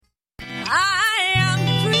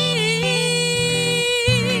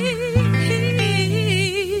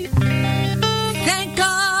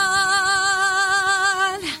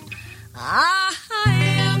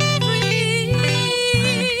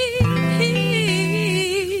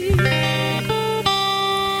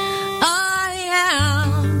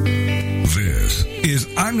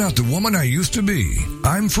I'm Not the Woman I Used to Be.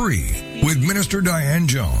 I'm Free with Minister Diane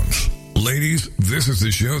Jones. Ladies, this is the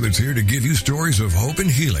show that's here to give you stories of hope and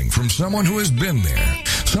healing from someone who has been there,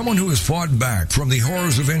 someone who has fought back from the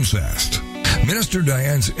horrors of incest. Minister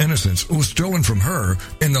Diane's innocence was stolen from her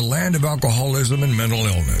in the land of alcoholism and mental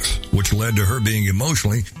illness, which led to her being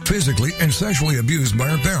emotionally, physically, and sexually abused by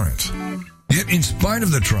her parents. Yet in spite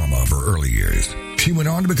of the trauma of her early years, she went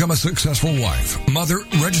on to become a successful wife, mother,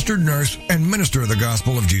 registered nurse, and minister of the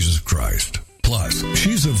gospel of Jesus Christ. Plus,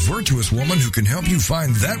 she's a virtuous woman who can help you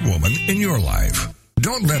find that woman in your life.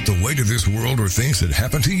 Don't let the weight of this world or things that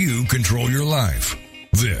happen to you control your life.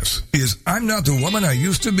 This is I'm Not the Woman I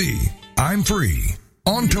Used to Be. I'm Free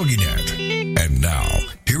on TogiNet. And now,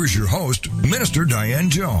 here is your host, Minister Diane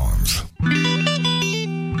Jones.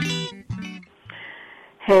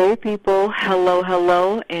 Hey people,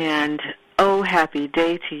 hello, and oh, happy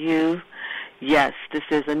day to you. Yes, this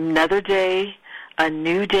is another day, a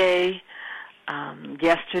new day.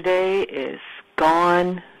 Yesterday is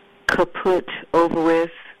gone, kaput, over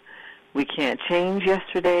with. We can't change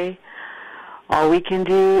yesterday. All we can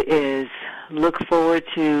do is look forward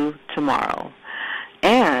to tomorrow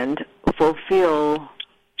and fulfill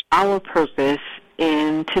our purpose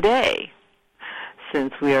in today.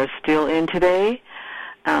 Since we are still in today,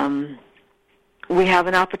 we have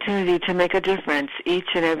an opportunity to make a difference each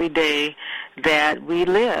and every day that we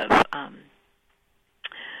live.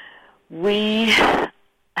 We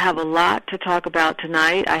have a lot to talk about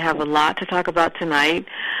tonight. I have a lot to talk about tonight.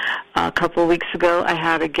 A couple of weeks ago, I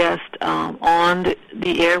had a guest on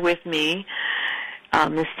the air with me,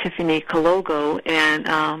 Miss Tiffany Kologo,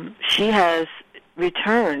 and she has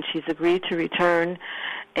returned. She's agreed to return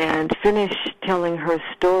and finish telling her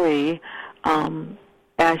story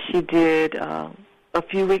as she did a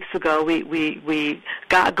few weeks ago. We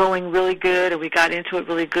got going really good, and we got into it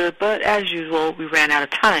really good, but as usual, we ran out of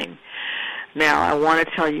time. Now, I want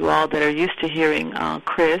to tell you all that are used to hearing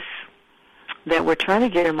Chris that we're trying to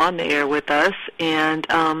get him on the air with us, and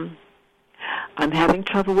I'm having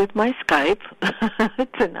trouble with my Skype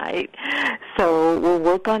tonight. So we'll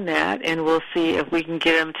work on that, and we'll see if we can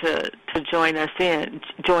get him to join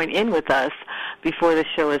in with us before the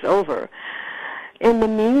show is over. In the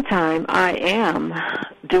meantime, I am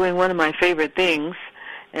doing one of my favorite things,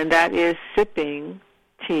 and that is sipping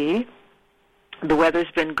tea. The weather's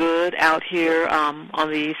been good out here on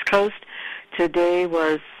the East Coast. Today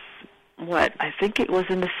was, I think it was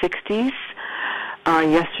in the 60s.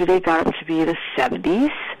 Yesterday got up to be the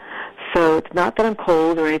 70s. So it's not that I'm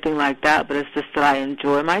cold or anything like that, but it's just that I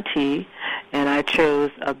enjoy my tea, and I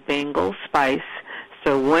chose a Bengal spice.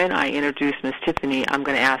 So when I introduce Miss Tiffany, I'm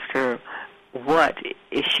going to ask her what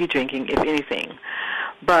is she drinking, if anything.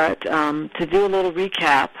 But to do a little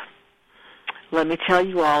recap, let me tell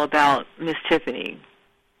you all about Miss Tiffany.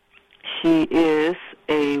 She is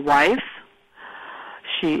a wife.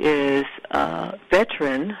 She is a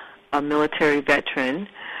veteran, a military veteran.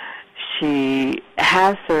 She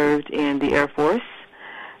has served in the Air Force,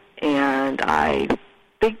 and I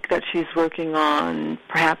think that she's working on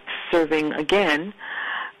perhaps serving again.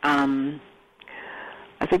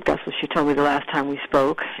 I think that's what she told me the last time we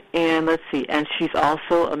spoke. And let's see, and she's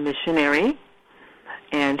also a missionary,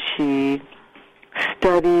 and she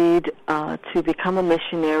studied to become a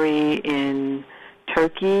missionary in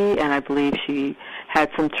Turkey, and I believe she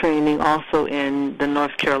had some training also in the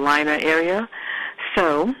North Carolina area.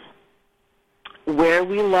 So where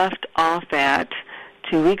we left off at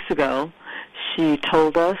 2 weeks ago, she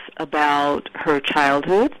told us about her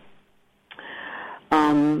childhood,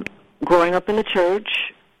 growing up in the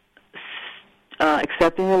church,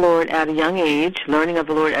 accepting the Lord at a young age, learning of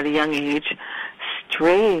the Lord at a young age,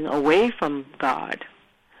 straying away from God,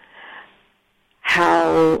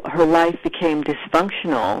 how her life became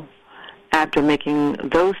dysfunctional after making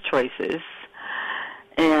those choices,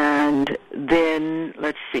 and then,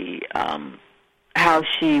 let's see, how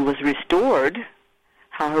she was restored,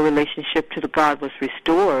 how her relationship to God was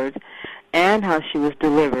restored, and how she was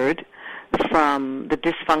delivered from the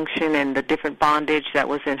dysfunction and the different bondage that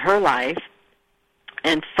was in her life,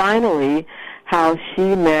 and finally, how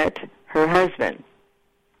she met her husband.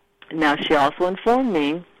 Now, she also informed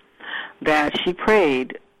me that she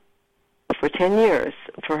prayed for 10 years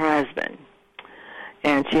for her husband,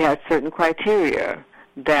 and she had certain criteria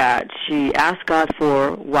that she asked God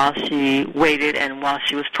for while she waited and while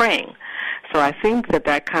she was praying. So I think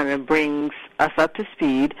that kind of brings us up to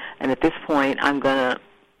speed, and at this point, I'm going to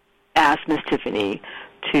ask Miss Tiffany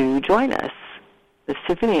to join us. Miss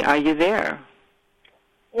Tiffany, are you there?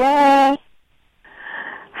 Yes.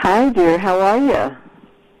 Hi, dear. How are you?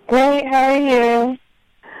 Great. How are you?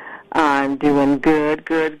 I'm doing good,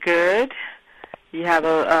 good, good. You have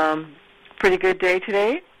a pretty good day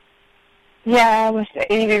today? Yeah, it was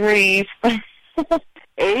 80 degrees.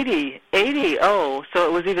 80. Oh, so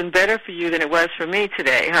it was even better for you than it was for me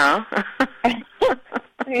today, huh?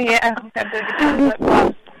 Yeah.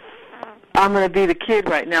 I'm going to be the kid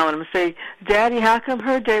right now, and I'm going to say, Daddy, how come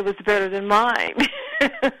her day was better than mine?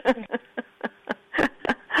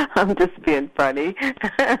 I'm just being funny.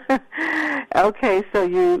 Okay, so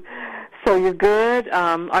you're good.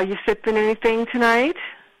 Are you sipping anything tonight?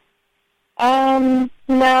 No,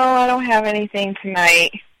 I don't have anything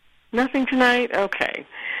tonight. Nothing tonight? Okay.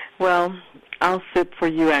 Well, I'll sip for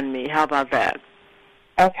you and me. How about that?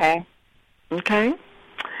 Okay. Okay.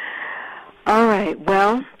 All right.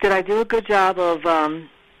 Well, did I do a good job of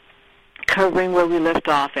covering where we left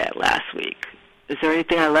off at last week? Is there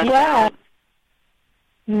anything I left out?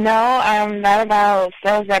 No, that about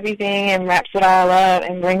says everything and wraps it all up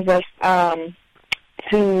and brings us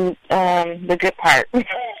to the good part.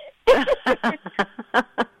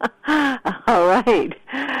 All right.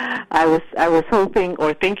 I was hoping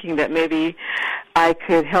or thinking that maybe I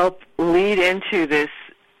could help lead into this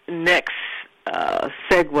next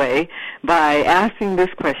segue by asking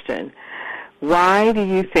this question. Why do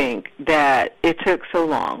you think that it took so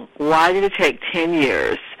long? Why did it take 10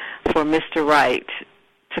 years for Mr. Right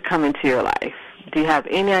to come into your life? Do you have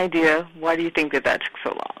any idea? Why do you think that took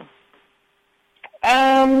so long?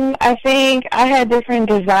 I think I had different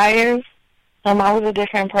desires. I was a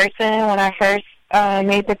different person when I first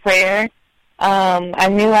made the prayer. I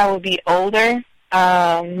knew I would be older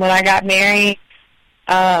when I got married.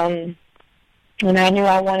 And I knew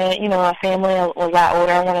I wanted, a family a lot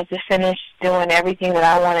older. I wanted to finish doing everything that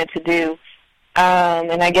I wanted to do.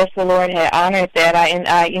 And I guess the Lord had honored that.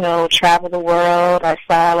 I traveled the world. I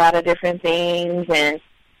saw a lot of different things, and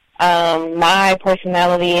my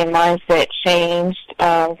personality and mindset changed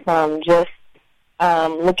from just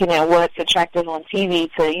looking at what's attractive on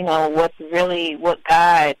TV to, what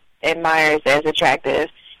God admires as attractive.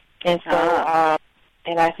 And so,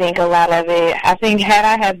 and I think a lot of it, had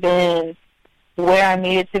I have been where I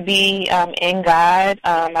needed to be in God,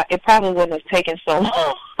 it probably wouldn't have taken so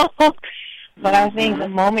long. But I think the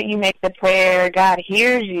moment you make the prayer, God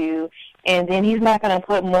hears you, and then He's not going to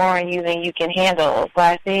put more on you than you can handle. So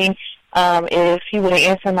I think if He would have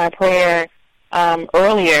answered my prayer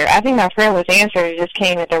earlier, I think my prayer was answered. It just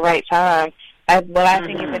came at the right time. But I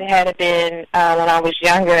think if it had been when I was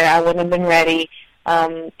younger, I wouldn't have been ready.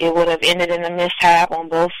 It would have ended in a mishap on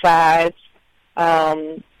both sides.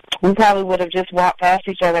 We probably would have just walked past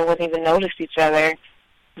each other and wouldn't even noticed each other.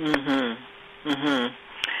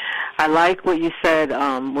 I like what you said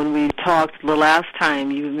when we talked the last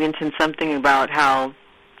time. You mentioned something about how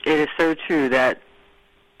it is so true that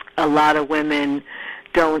a lot of women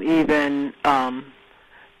don't even,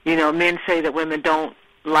 men say that women don't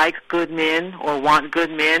like good men or want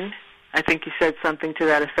good men. I think you said something to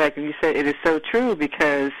that effect, and you said it is so true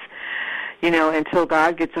because, until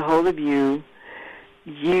God gets a hold of you,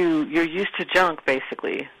 you're used to junk,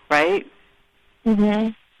 basically, right?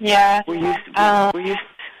 Yeah.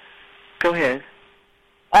 Go ahead.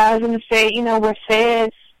 I was going to say, we're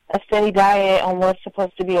fed a steady diet on what's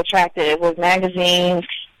supposed to be attractive with magazines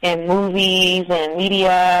and movies and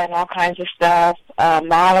media and all kinds of stuff,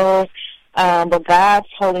 models. But God's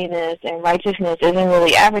holiness and righteousness isn't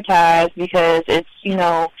really advertised because it's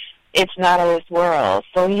not of this world.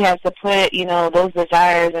 So He has to put, those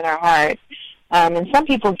desires in our hearts. And some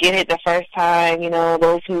people get it the first time,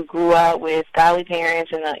 those who grew up with godly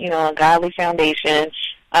parents and, a godly foundation.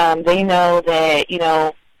 They know that,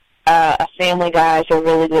 a family guy is a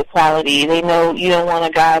really good quality. They know you don't want a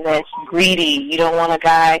guy that's greedy. You don't want a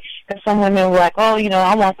guy, because some women were like,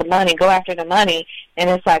 I want the money, go after the money. And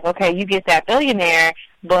it's like, okay, you get that billionaire,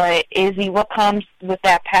 but what comes with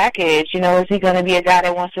that package? Is he going to be a guy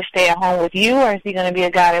that wants to stay at home with you, or is he going to be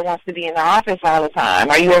a guy that wants to be in the office all the time?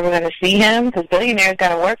 Are you ever going to see him? Because billionaires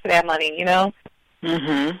got to work for that money,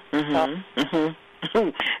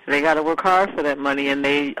 They got to work hard for that money, and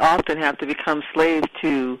they often have to become slaves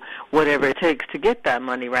to whatever it takes to get that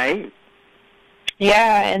money, right?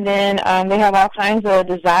 Yeah, and then they have all kinds of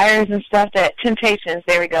desires and stuff, temptations,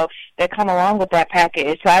 there we go, that come along with that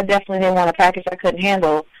package. So I definitely didn't want a package I couldn't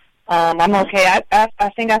handle. I'm okay. I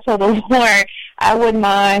think I told the Lord I wouldn't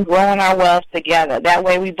mind growing our wealth together. That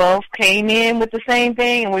way we both came in with the same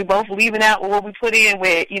thing, and we both leaving out what we put in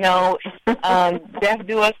with, death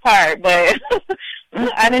do us part. But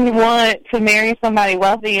I didn't want to marry somebody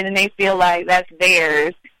wealthy and then they feel like that's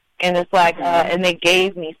theirs. And it's like, and they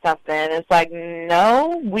gave me something. It's like,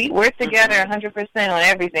 no, we're together 100% on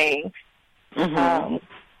everything.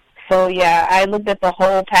 So So, yeah, I looked at the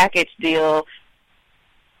whole package deal.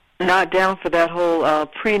 Not down for that whole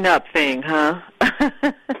prenup thing, huh?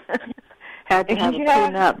 Had to have a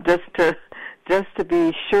prenup just to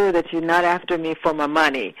be sure that you're not after me for my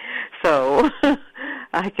money. So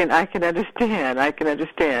I can understand. I can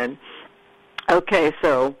understand. Okay,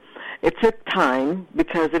 so it took time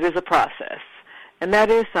because it is a process. And that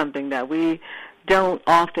is something that we don't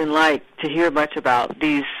often like to hear much about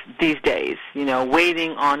these days. You know,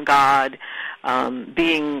 waiting on God,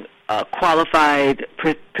 being qualified,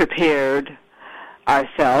 prepared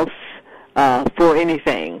ourselves for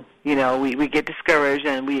anything. You know, we get discouraged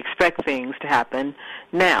and we expect things to happen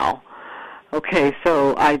now. Okay,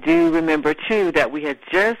 so I do remember, too, that we had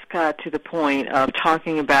just got to the point of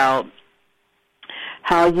talking about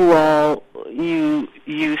how you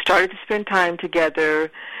started to spend time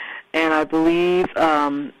together, and I believe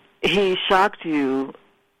he shocked you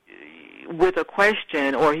with a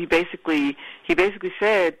question, or he basically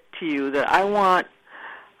said to you that I want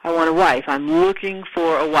a wife. I'm looking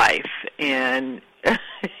for a wife, and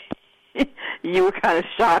you were kind of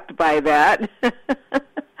shocked by that.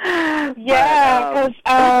 Yeah,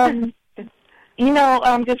 because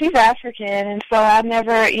because he's African, and so I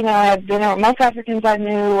never, I've been around most Africans I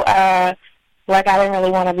knew. Like I didn't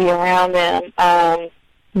really want to be around them.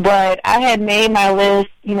 But I had made my list,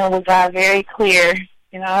 with God very clear.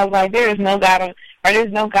 I was like, there is no God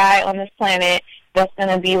there's no guy on this planet that's going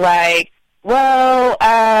to be like, well,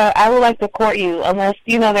 I would like to court you, unless,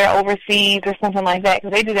 they're overseas or something like that,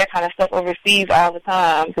 because they do that kind of stuff overseas all the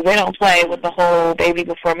time, because they don't play with the whole baby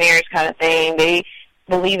before marriage kind of thing. They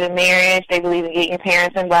believe in marriage. They believe in getting your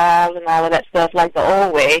parents involved and all of that stuff like the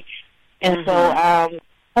old way. And so I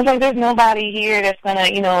was like, there's nobody here that's going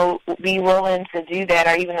to, be willing to do that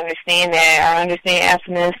or even understand that or understand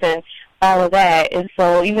abstinence and all of that. And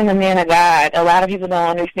so even the man of God, a lot of people don't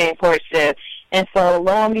understand courtship. And so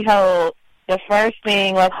lo and behold, the first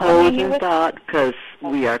thing, hold your thought, because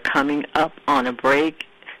we are coming up on a break.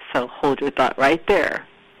 So hold your thought right there.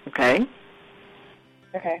 Okay?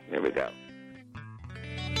 Okay. There we go.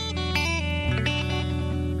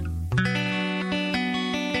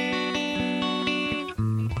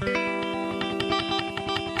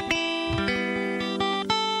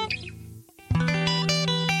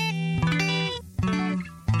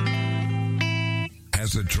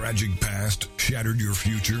 Has a tragic past shattered your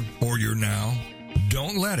future or your now?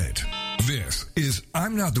 Don't let it. This is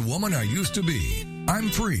I'm Not the Woman I Used to Be. I'm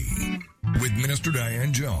Free with Minister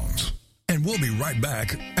Diane Jones. And we'll be right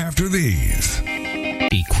back after these.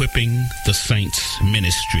 Equipping the Saints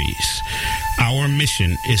Ministries. Our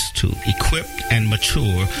mission is to equip and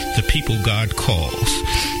mature the people God calls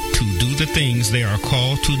to do the things they are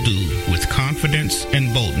called to do with confidence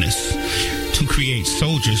and boldness, to create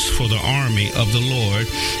soldiers for the army of the Lord,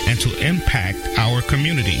 and to impact our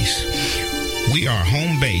communities. We are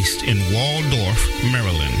home-based in Waldorf,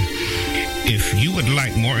 Maryland. If you would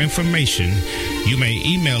like more information, you may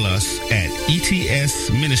email us at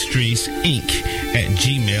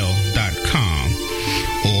etsministriesinc@gmail.com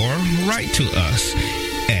or write to us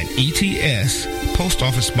at ETS Post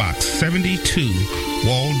Office Box 72,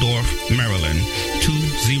 Waldorf, Maryland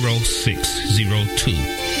 20602.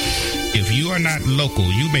 If you are not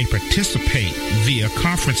local, you may participate via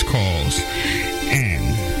conference calls,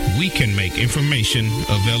 and we can make information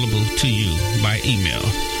available to you by email.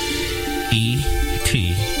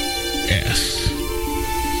 ETS.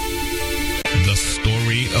 The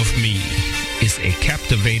Story of Me is a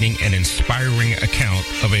captivating and inspiring account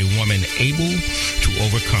of a woman able to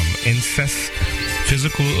overcome incest,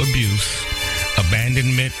 physical abuse,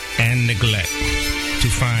 abandonment, and neglect to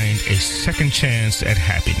find a second chance at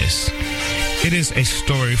happiness. It is a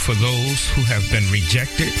story for those who have been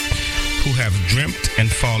rejected, who have dreamt and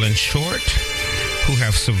fallen short, who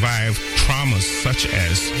have survived traumas such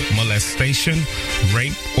as molestation,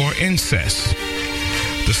 rape, or incest.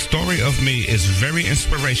 The Story of Me is very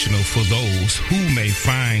inspirational for those who may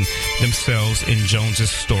find themselves in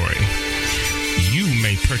Jones's story. You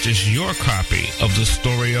may purchase your copy of The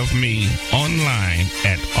Story of Me online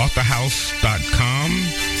at authorhouse.com,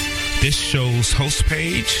 this show's host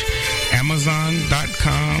page,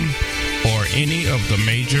 Amazon.com, or any of the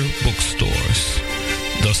major bookstores.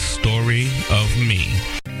 The Story of Me.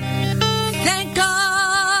 Thank God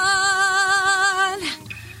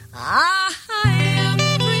I am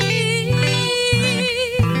free.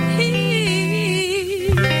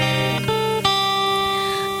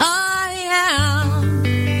 I am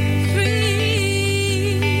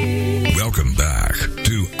free. Welcome back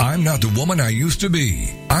to I'm Not the Woman I Used to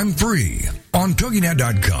Be. I'm Free on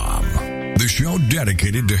TogiNet.com. the show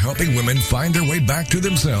dedicated to helping women find their way back to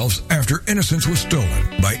themselves after innocence was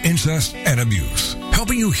stolen by incest and abuse.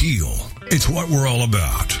 Helping you heal. It's what we're all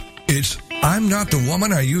about. It's I'm Not the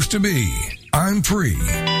Woman I Used to Be. I'm Free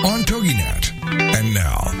on TogiNet. And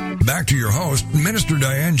now, back to your host, Minister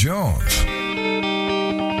Diane Jones.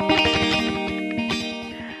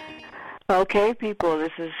 Okay, people,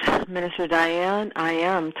 this is Minister Diane. I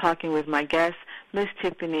am talking with my guest, Miss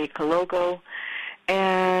Tiffany Kologo.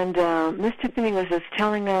 And Miss Tiffany was just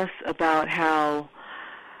telling us about how,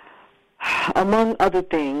 among other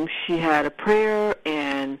things, she had a prayer,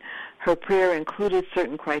 and her prayer included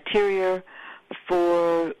certain criteria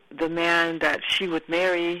for the man that she would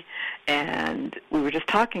marry. And we were just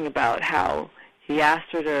talking about how he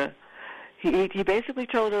asked her to, he basically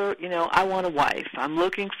told her, you know, I want a wife. I'm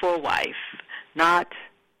looking for a wife, not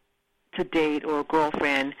to date or a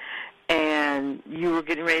girlfriend. And you were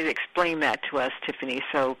getting ready to explain that to us, Tiffany.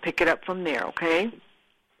 So pick it up from there, okay?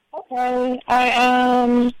 Okay.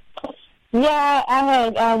 I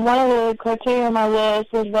had one of the criteria on my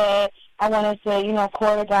list was that I wanted to, you know,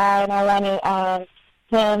 court a guy, and I wanted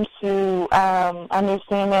him to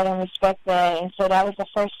understand that and respect that. And so that was the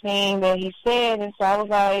first thing that he said. And so I was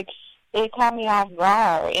like, it caught me off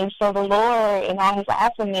guard. And so the Lord, in all his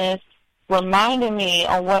awesomeness, reminded me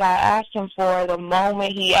of what I asked him for the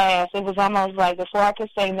moment he asked. It was almost like before I could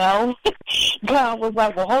say no, God was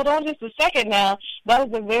like, well, hold on just a second now. That was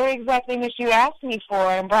the very exact thing that you asked me for,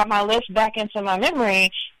 and brought my list back into my memory.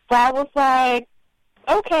 So I was like,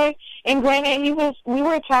 okay. And granted, we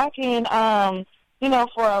were talking, you know,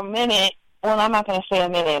 for a minute. Well, I'm not going to say a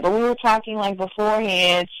minute, but we were talking like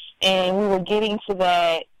beforehand, and we were getting to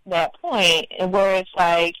that point where it's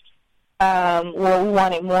like, well, we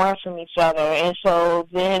wanted more from each other. And so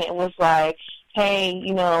then it was like, hey,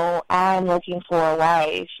 you know, I'm looking for a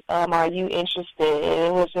wife. Are you interested? And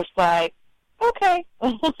it was just like, okay.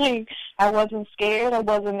 I wasn't scared. I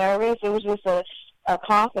wasn't nervous. It was just a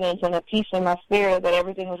confidence and a peace in my spirit that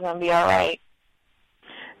everything was going to be all right.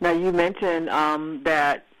 Now, you mentioned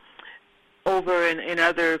that over in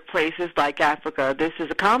other places like Africa, this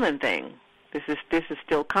is a common thing. This is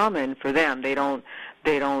still common for them. They don't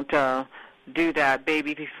do that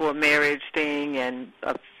baby before marriage thing and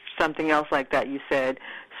something else like that you said.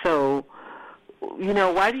 So, you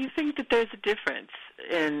know, why do you think that there's a difference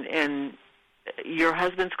in your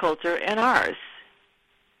husband's culture and ours?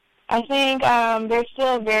 I think they're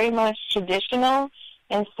still very much traditional.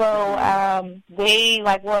 And so they,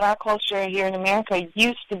 like what our culture here in America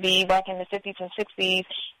used to be back in the 50s and 60s,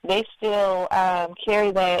 they still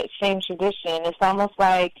carry that same tradition. It's almost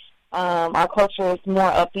like our culture is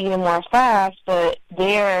more upbeat and more fast, but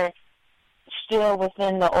they're still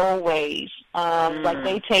within the old ways. Like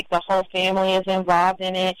they take the whole family is involved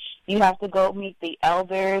in it. You have to go meet the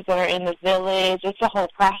elders that are in the village. It's a whole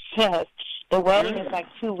process. The wedding is like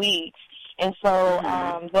 2 weeks. And so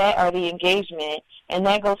that are the engagement, and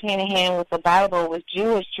that goes hand in hand with the Bible, with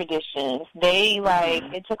Jewish traditions. They, like,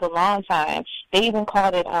 it took a long time. They even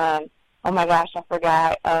called it, oh my gosh, I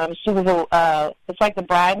forgot. She was it's like the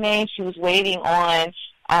bridesmaid. She was waiting on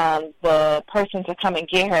the person to come and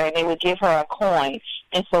get her, and they would give her a coin.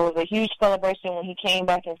 And so it was a huge celebration when he came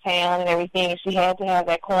back in town and everything, and she had to have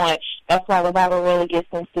that coin. That's why the Bible really gets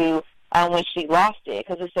into when she lost it,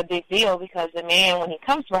 because it's a big deal, because the man, when he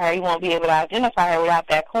comes for her, he won't be able to identify her without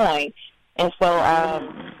that coin. And so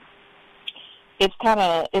it's kind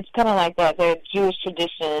of like that. The Jewish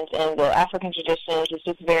traditions and the African traditions is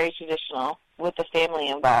just very traditional with the family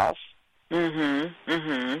involved.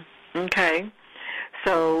 Okay.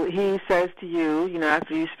 So he says to you, you know,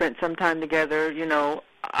 after you spent some time together, you know,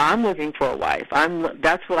 I'm looking for a wife. I'm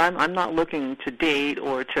not looking to date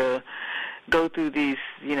or to go through these,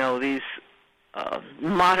 you know, these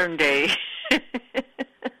modern day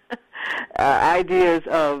ideas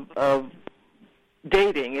of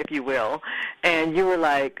dating, if you will. And you were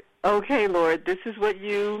like, okay, Lord, this is what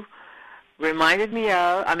you reminded me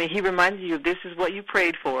of. I mean, he reminded you, this is what you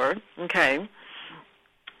prayed for. Okay.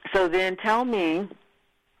 So then tell me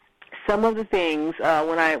some of the things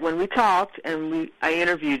when we talked and I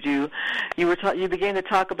interviewed you. You began to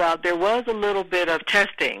talk about there was a little bit of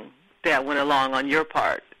testing that went along on your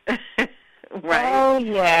part, right? Oh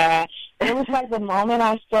yeah, it was like the moment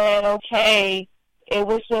I said okay, it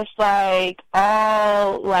was just like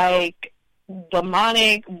all like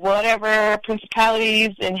demonic whatever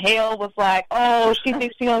principalities in hell was like, oh, she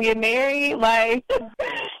thinks she's gonna get married, like,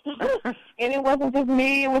 and it wasn't just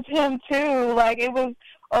me, it was him too. Like it was,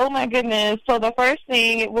 oh my goodness. So the first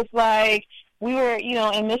thing, it was like we were, you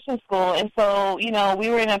know, in mission school, and so, you know, we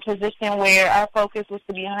were in a position where our focus was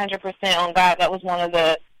to be 100% on God. That was one of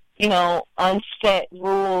the, unset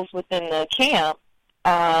rules within the camp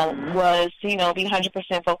was to, be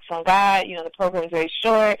 100% focused on God. The program is very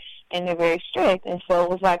short and they're very strict. And so it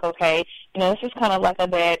was like, okay, this is kind of like a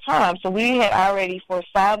bad time. So we had already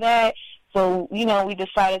foresaw that. So, we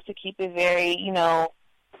decided to keep it very,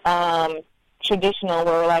 traditional,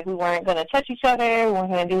 where like we weren't going to touch each other, we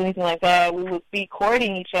weren't going to do anything like that. We would be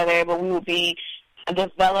courting each other, but we would be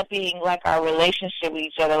developing like our relationship with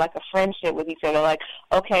each other, like a friendship with each other. Like,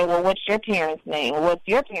 okay, well, what's your parents' name? What's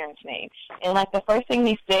your parents' name? And like the first thing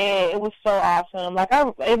he said, it was so awesome. Like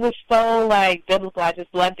it was so like biblical. I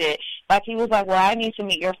just loved it. Like he was like, well, I need to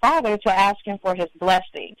meet your father to ask him for his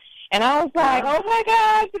blessing. And I was like, oh, my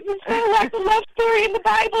gosh, this is so like the love story in the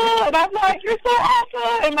Bible. And I'm like, you're so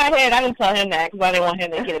awesome. In my head, I didn't tell him that because I didn't want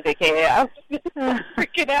him to get a big head. I was just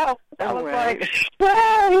freaking out. I was like,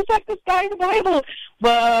 wow, he's like this guy in the Bible.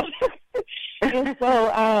 But and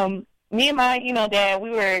so me and my, dad,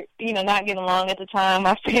 we were, not getting along at the time.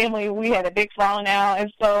 My family, we had a big falling out.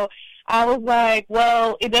 And so I was like,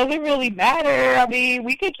 well, it doesn't really matter. I mean,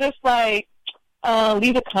 we could just, like,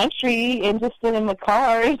 leave the country and just sit in the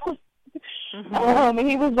cars. And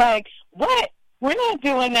he was like, what? We're not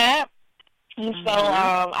doing that. And so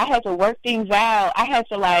I had to work things out. I had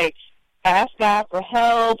to, like, ask God for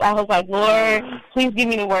help. I was like, Lord, please give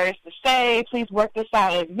me the words to say. Please work this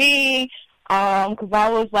out in me. Because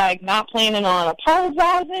I was, like, not planning on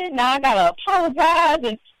apologizing. Now I got to apologize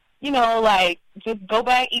and, like, just go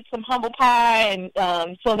back, eat some humble pie,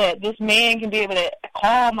 and so that this man can be able to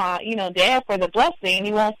call my, dad for the blessing.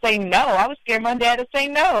 He won't say no. I was scared my dad to say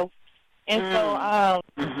no. And so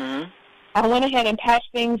I went ahead and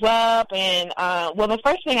patched things up. And, well, the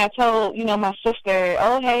first thing I told, my sister,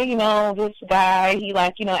 oh, hey, this guy, he,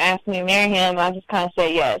 like, asked me to marry him. I just kind of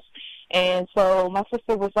said yes. And so my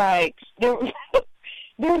sister was like, there was,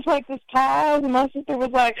 like, this pause, and my sister was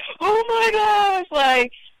like, oh, my gosh,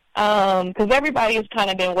 like, because everybody has kind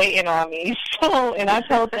of been waiting on me. So, and I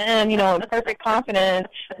told them, in perfect confidence,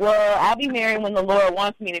 well, I'll be married when the Lord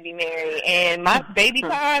wants me to be married, and my baby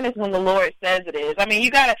time is when the Lord says it is. I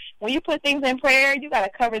mean, when you put things in prayer, you gotta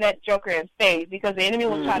cover that joker in faith, because the enemy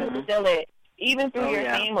will try to steal it, even through your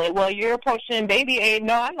family. Well, you're approaching baby age.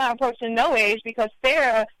 No, I'm not approaching no age, because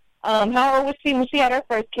Sarah, how old was she when she had her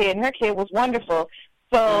first kid, and her kid was wonderful.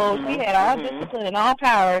 So she had all discipline and all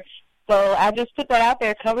power. So I just put that out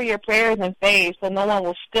there, cover your prayers and faith so no one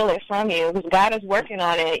will steal it from you, because God is working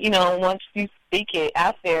on it, once you speak it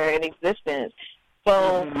out there in existence.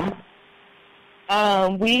 So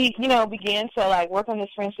we, began to, like, work on this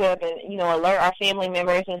friendship and, alert our family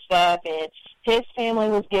members and stuff. And his family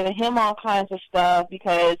was giving him all kinds of stuff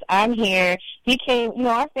because I'm here. He came,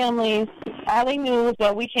 our families, all they knew was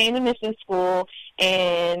that we came to mission school,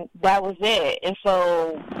 and that was it. And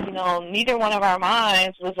so, neither one of our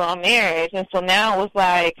minds was on marriage. And so now it was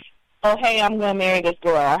like, oh, hey, I'm going to marry this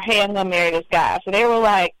girl, or hey, I'm going to marry this guy. So they were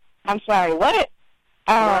like, I'm sorry, what?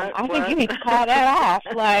 I think you need to call that off.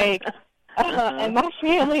 Like, and my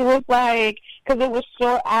family was like, because it was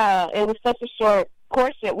short, it was such a short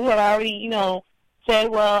courtship. We had already, said,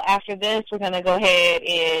 well, after this, we're going to go ahead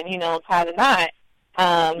and, tie the knot.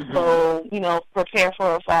 So, prepare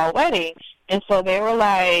for a fall wedding. And so they were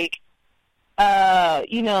like, I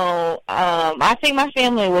think my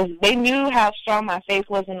family they knew how strong my faith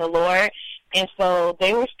was in the Lord. And so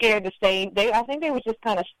they were scared to say, I think they were just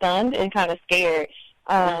kind of stunned and kind of scared.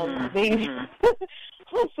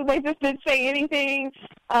 So they just didn't say anything.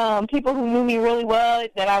 People who knew me really well,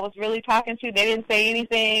 that I was really talking to, they didn't say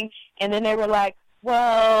anything. And then they were like,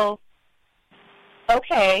 well,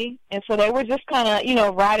 okay. And so they were just kind of,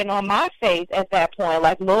 riding on my faith at that point.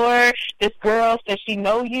 Like, Lord, this girl says she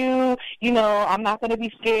know you. I'm not going to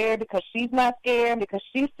be scared because she's not scared, because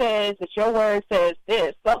she says that your word says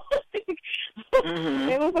this. So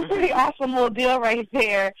it was a pretty awesome little deal right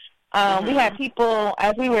there. We had people,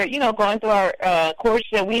 as we were, going through our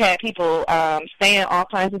courtship, we had people saying all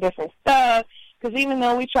kinds of different stuff. Because even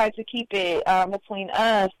though we tried to keep it between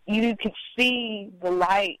us, you could see the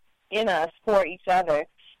light in us for each other.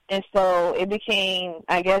 And so it became,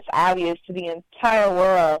 I guess, obvious to the entire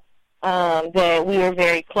world that we were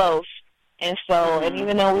very close. And so, and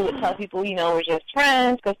even though we would tell people, we're just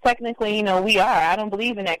friends, because technically, we are. I don't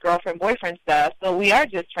believe in that girlfriend-boyfriend stuff, so we are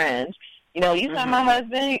just friends. He's not my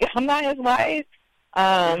husband. I'm not his wife.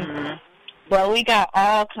 But we got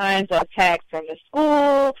all kinds of attacks from the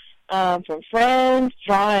school, from friends,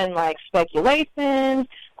 drawing, like, speculations,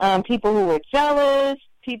 people who were jealous,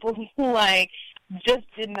 people who, like, just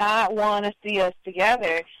did not want to see us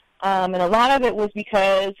together. And a lot of it was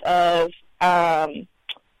because of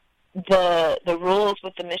the rules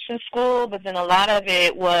with the mission school, but then a lot of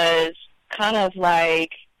it was kind of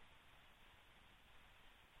like,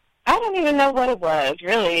 I don't even know what it was,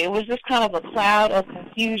 really. It was just kind of a cloud of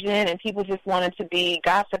confusion, and people just wanted to be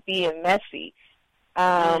gossipy and messy.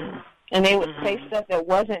 And they would say stuff that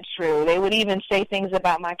wasn't true. They would even say things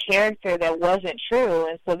about my character that wasn't true.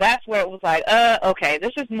 And so that's where it was like, okay,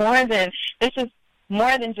 this is more than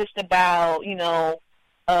just about,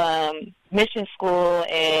 mission school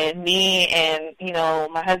and me and,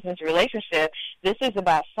 my husband's relationship. This is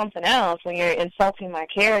about something else when you're insulting my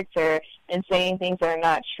character and saying things that are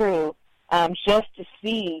not true, just to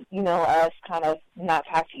see, us kind of not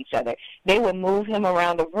talk to each other. They would move him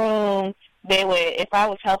around the room. They would, if I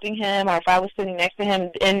was helping him or if I was sitting next to him,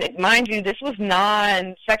 and mind you, this was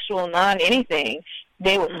non-sexual, non-anything.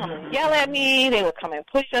 They would come and yell at me. They would come and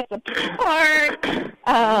push us apart.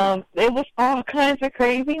 It was all kinds of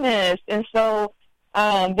craziness. And so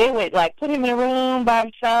they would, put him in a room by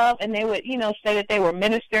himself, and they would, say that they were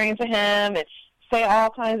ministering to him and say all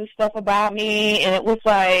kinds of stuff about me. And it was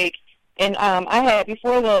like, and I had,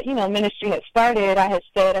 before the, ministry had started, I had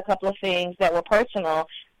said a couple of things that were personal.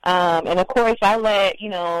 And of course, I let,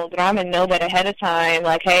 Draman know that ahead of time,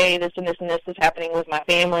 like, hey, this and this and this is happening with my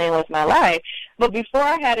family and with my life. But before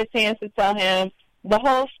I had a chance to tell him, the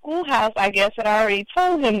whole schoolhouse, I guess, had already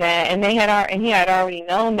told him that, and he had already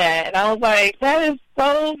known that. And I was like, that is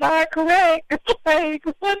so not correct. Like,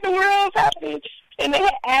 what in the world is happening? And they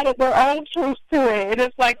had added their own truth to it. And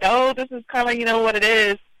it's like, oh, this is kind of, what it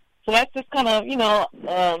is. So that's just kind of, a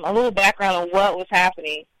little background on what was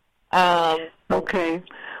happening. Okay.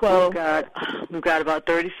 So we've got about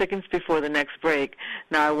 30 seconds before the next break.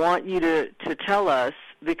 Now, I want you to tell us,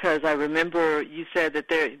 because I remember you said that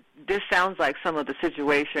this sounds like some of the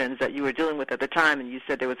situations that you were dealing with at the time, and you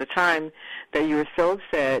said there was a time that you were so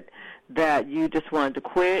upset that you just wanted to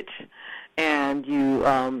quit, and you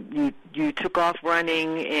took off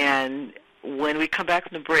running. And when we come back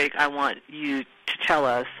from the break, I want you to tell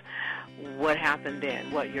us what happened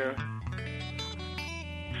then, what your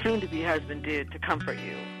soon-to-be husband did to comfort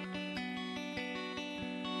you.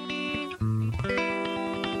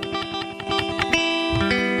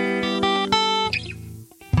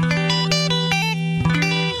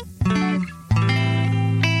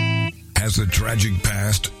 Has the tragic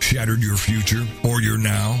past shattered your future or your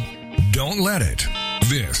now? Don't let it.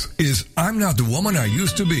 This is I'm Not the Woman I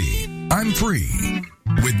Used to Be. I'm Free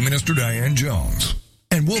with Minister Diane Jones.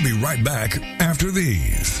 And we'll be right back after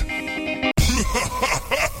these.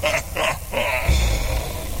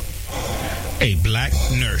 A black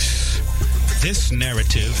nurse. This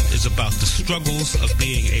narrative is about the struggles of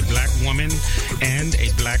being a black woman and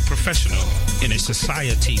a black professional in a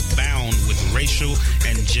society bound with racial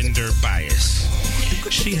and gender bias.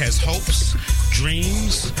 She has hopes,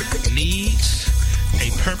 dreams, needs,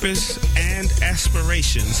 a purpose, and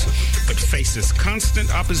aspirations, but faces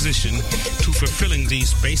constant opposition to fulfilling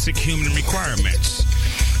these basic human requirements.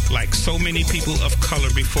 Like so many people of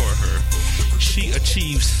color before her, she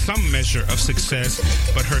achieves some measure of success,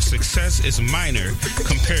 but her success is minor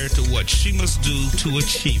compared to what she must do to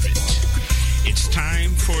achieve it. It's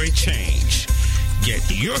time for a change.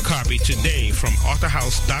 Get your copy today from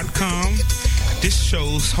authorhouse.com, this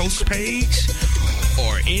show's host page,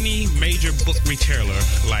 or any major book retailer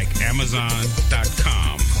like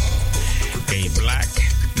Amazon.com. A black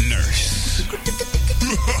nurse.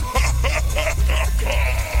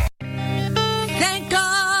 Thank God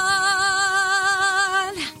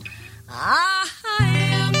I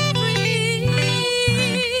am free.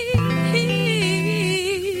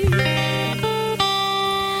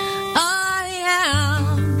 I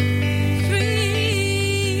am free.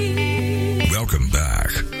 Welcome back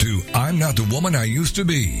to I'm Not the Woman I Used to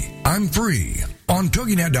Be. I'm Free on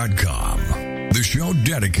TogiNet.com. The show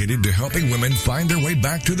dedicated to helping women find their way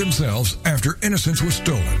back to themselves after innocence was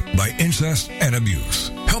stolen by incest and abuse.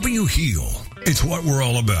 Helping you heal. It's what we're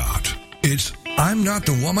all about. It's I'm Not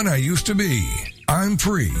the Woman I Used to Be. I'm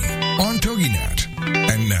Free on TogiNet.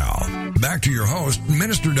 And now, back to your host,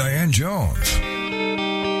 Minister Diane Jones.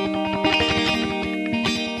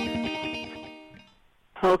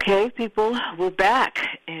 Okay, people, we're back,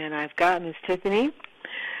 and I've got Miss Tiffany,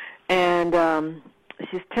 and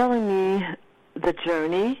she's telling me the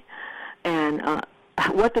journey and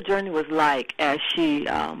what the journey was like as she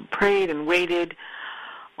prayed and waited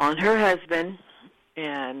on her husband,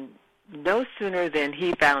 and no sooner than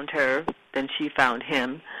he found her than she found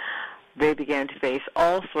him. They began to face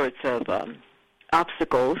all sorts of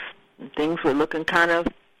obstacles, and things were looking kind of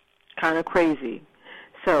crazy.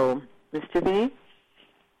 So, Miss Tiffany,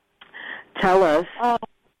 tell us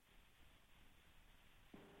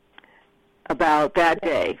about that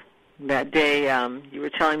day. That day, you were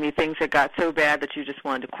telling me things that got so bad that you just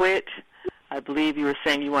wanted to quit. I believe you were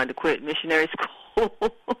saying you wanted to quit missionary school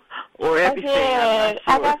or everything. I did.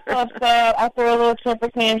 I got so upset. I threw a little temper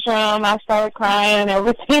tantrum. I started crying and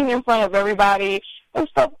everything in front of everybody.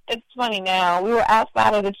 It's funny now. We were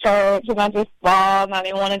outside of the church, and I just bawled, and I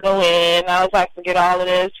didn't want to go in. I was like, forget all of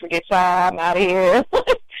this. Forget y'all. I'm out of here.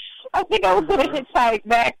 I think I was going to hitchhike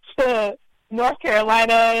back to North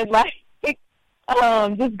Carolina and, like,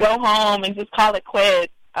 just go home and just call it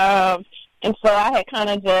quits. And so I had kind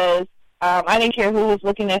of just, I didn't care who was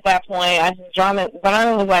looking at that point. I just,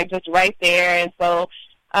 Vernon was, like, just right there. And so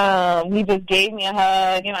he just gave me a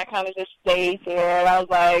hug, and I kind of just stayed there. And I was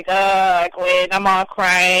like, I quit. And I'm all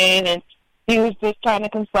crying. And he was just trying to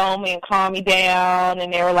console me and calm me down.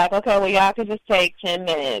 And they were like, okay, well, y'all could just take 10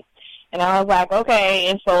 minutes. And I was like, okay.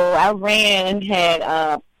 And so I ran and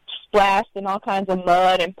had splashed in all kinds of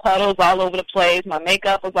mud and puddles all over the place. My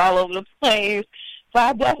makeup was all over the place. So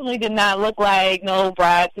I definitely did not look like no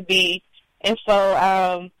bride-to-be. And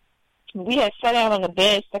so we had sat down on the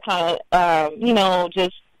bench to kind of,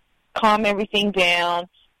 just calm everything down.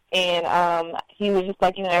 And he was just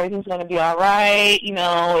like, everything's going to be all right.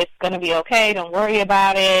 It's going to be okay. Don't worry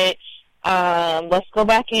about it. Let's go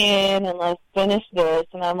back in and let's finish this.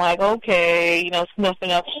 And I'm like, okay,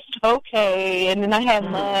 sniffing up, okay. And then I had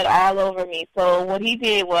mud all over me. So what he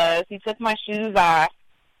did was he took my shoes off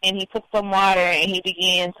and he took some water and he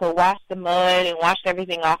began to wash the mud and wash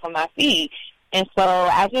everything off of my feet. And so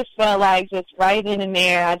I just felt like just right in and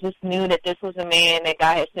there, I just knew that this was a man that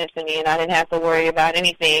God had sent to me, and I didn't have to worry about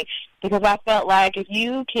anything, because I felt like if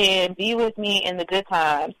you can be with me in the good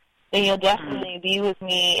times, then you'll definitely be with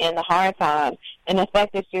me in the hard times. And the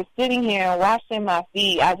fact that you're sitting here and washing my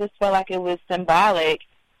feet, I just felt like it was symbolic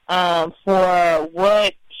for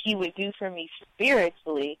what he would do for me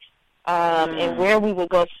spiritually, and where we would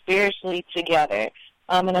go spiritually together.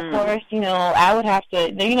 And, of course, I would have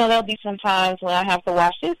to, there'll be some times when I have to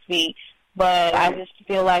wash his feet, but I just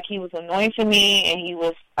feel like he was anointing me, and he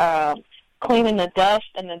was cleaning the dust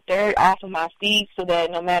and the dirt off of my feet, so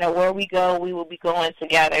that no matter where we go, we will be going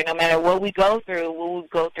together. No matter what we go through, we will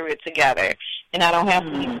go through it together. And I don't have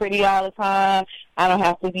to be pretty all the time. I don't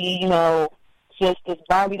have to be, just this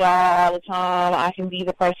Barbie doll all the time. I can be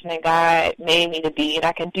the person that God made me to be, and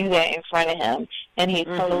I can do that in front of him, and he's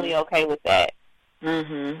totally okay with that.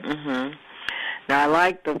 Now, I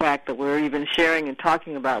like the fact that we're even sharing and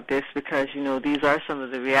talking about this, because, these are some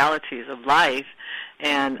of the realities of life,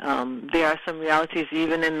 and there are some realities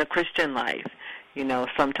even in the Christian life.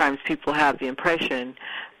 Sometimes people have the impression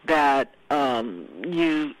that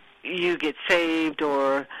you get saved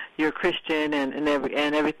or you're Christian and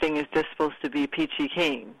everything is just supposed to be peachy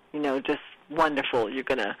keen, just wonderful. You're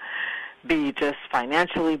going to be just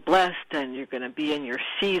financially blessed, and you're going to be in your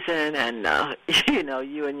season, and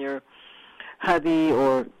you and your hubby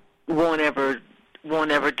or won't ever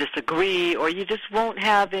disagree, or you just won't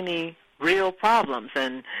have any real problems.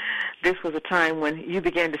 And this was a time when you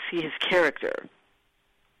began to see his character.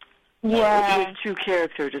 Yeah. His true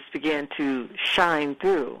character just began to shine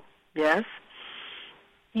through. Yes?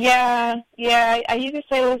 Yeah. You could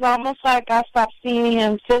say it was almost like I stopped seeing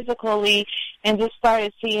him physically and just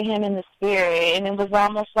started seeing him in the spirit. And it was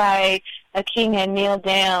almost like a king had kneeled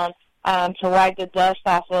down to wipe the dust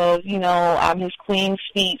off of, his clean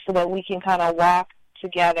feet, so that we can kind of walk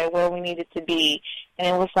together where we needed to be.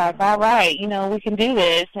 And it was like, all right, we can do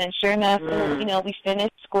this. And sure enough, we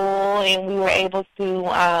finished school, and we were able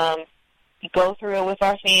to go through it with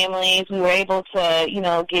our families. We were able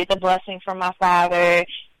to, get the blessing from my father.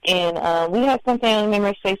 And we had some family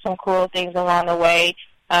members say some cruel things along the way.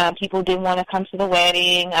 People didn't want to come to the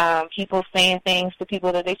wedding. People saying things to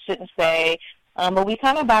people that they shouldn't say. But we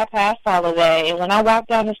kind of bypassed all of that. And when I walked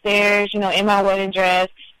down the stairs, in my wedding dress,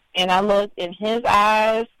 and I looked in his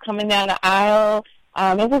eyes coming down the aisle,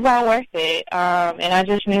 it was all worth it. And I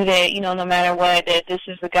just knew that, no matter what, that this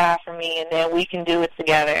is the guy for me, and that we can do it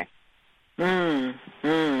together. Nothing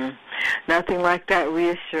like that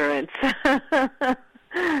reassurance.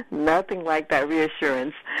 Nothing like that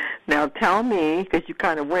reassurance. Now tell me, because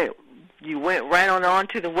you went right on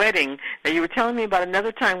to the wedding. Now you were telling me about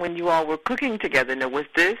another time when you all were cooking together. Now was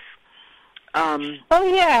this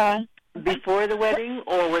oh yeah, before the wedding,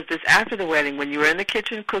 or was this after the wedding when you were in the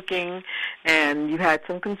kitchen cooking and you had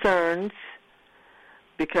some concerns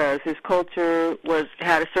because his culture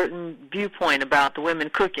had a certain viewpoint about the women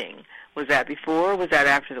cooking? Was that before, or was that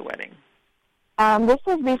after the wedding? This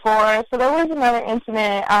was before. So there was another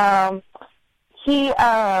incident. He,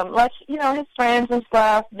 his friends and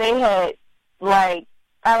stuff, they had,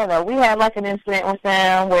 I don't know, we had like an incident with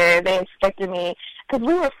them where they expected me, because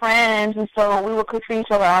we were friends, and so we would cook for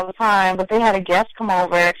each other all the time, but they had a guest come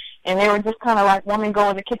over, and they were just kind of like, woman, go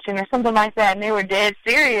in the kitchen or something like that, and they were dead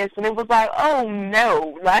serious, and it was like, oh,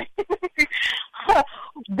 no, like,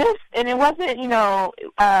 this, and it wasn't,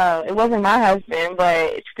 it wasn't my husband,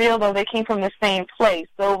 but still, though, they came from the same place,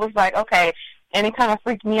 so it was like, okay, and it kind of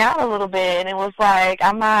freaked me out a little bit, and it was like,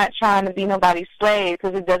 I'm not trying to be nobody's slave,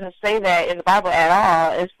 because it doesn't say that in the Bible at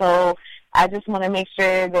all, and so I just want to make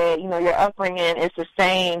sure that, your upbringing is the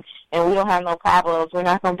same, and we don't have no problems. We're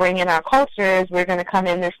not going to bring in our cultures. We're going to come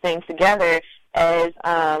in this thing together as,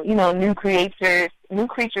 new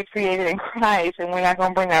creatures created in Christ, and we're not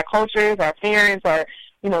going to bring our cultures, our fears, our,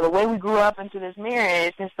 the way we grew up into this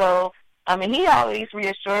marriage, and so, he always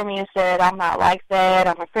reassured me and said, I'm not like that.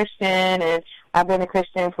 I'm a Christian, and I've been a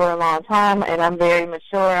Christian for a long time, and I'm very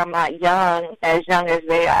mature. I'm not young as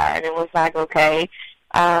they are. And it was like, okay.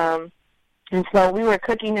 And so we were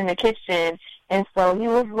cooking in the kitchen, and so he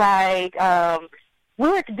was like, we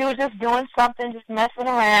were just doing something, just messing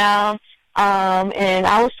around. And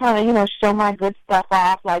I was trying to, show my good stuff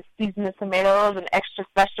off, like season the tomatoes and extra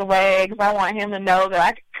special way, because I want him to know that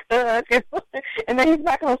I can cook, and then he's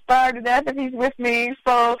not going to starve to death if he's with me,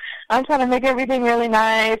 so I'm trying to make everything really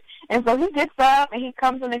nice. And so he gets up, and he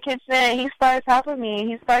comes in the kitchen, and he starts helping me.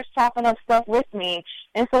 He starts chopping up stuff with me.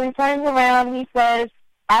 And so he turns around, and he says,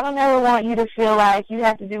 I don't ever want you to feel like you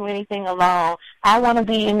have to do anything alone. I want to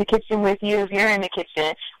be in the kitchen with you if you're in the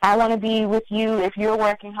kitchen. I want to be with you if you're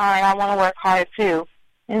working hard. I want to work hard too.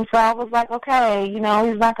 And so I was like, okay, he's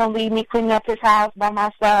not going to leave me cleaning up his house by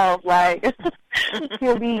myself. Like,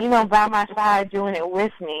 he'll be, by my side doing it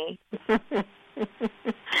with me.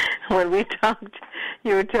 When we talked,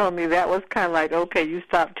 you were telling me that was kind of like, okay, you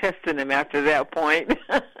stopped testing him after that point.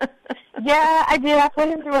 Yeah, I did. I put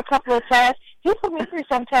him through a couple of tests. He put me through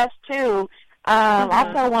some tests, too.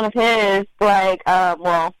 I saw one of his,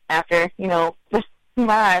 after, just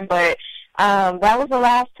mine, but that was the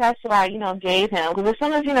last test that I, gave him. Because as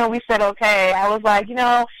soon as, we said okay, I was like,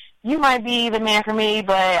 you might be the man for me,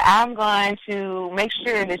 but I'm going to make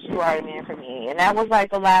sure that you are the man for me. And that was,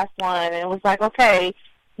 like, the last one. And it was like, okay,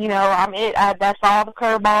 I'm it. That's all the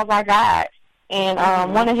curveballs I got.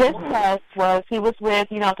 And one of his tests was he was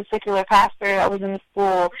with, a particular pastor that was in the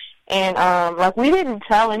school. And, we didn't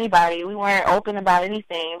tell anybody. We weren't open about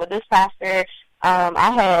anything. But this pastor,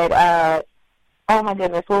 I had, oh, my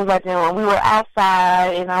goodness, what was I doing? We were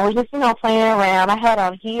outside, and I was just, playing around. I had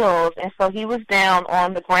on heels, and so he was down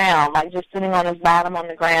on the ground, like just sitting on his bottom on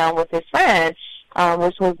the ground with his friend,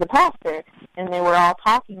 which was the pastor. And they were all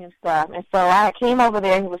talking and stuff. And so I came over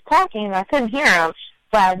there, and he was talking, and I couldn't hear him.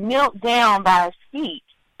 So I knelt down by his feet.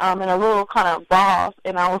 In a little kind of ball,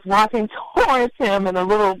 and I was walking towards him in a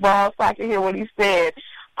little ball so I could hear what he said.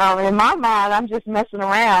 In my mind, I'm just messing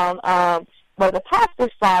around, but the pastor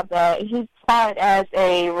saw that. He saw it as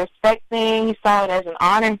a respect thing. He saw it as an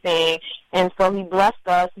honor thing, and so he blessed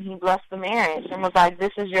us, and he blessed the marriage, and was like,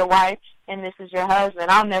 this is your wife, and this is your husband.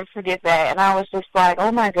 I'll never forget that. And I was just like,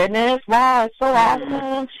 oh, my goodness, wow, it's so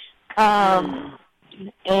awesome.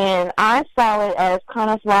 And I saw it as kind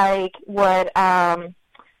of like what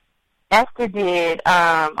Esther did,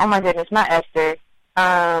 oh my goodness, not Esther,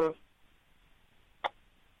 I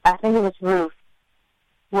think it was Ruth,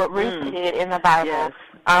 what Ruth did in the Bible, yes.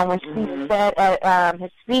 When she sat at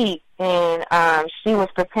his feet, and she was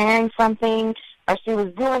preparing something, or she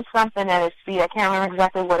was doing something at his feet, I can't remember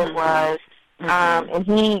exactly what it was, and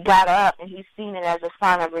he got up, and he seen it as a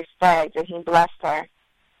sign of respect, and he blessed her,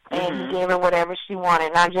 and he gave her whatever she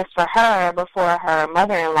wanted, not just for her, but for her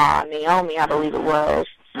mother-in-law, Naomi, I believe it was.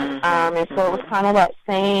 And so it was kind of that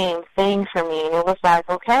same thing for me. And it was like,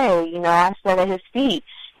 okay, I sat at his feet,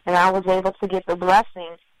 and I was able to get the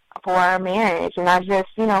blessing for our marriage. And not just,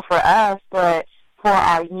 for us, but for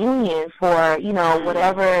our union, for,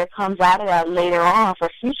 whatever comes out of that later on for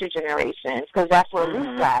future generations, because that's what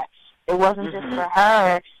Ruth got. It wasn't just for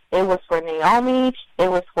her. It was for Naomi. It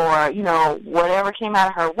was for, whatever came out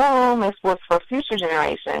of her womb. It was for future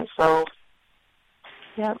generations. So,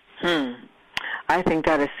 yep. I think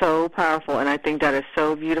that is so powerful, and I think that is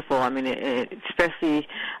so beautiful. I mean, it's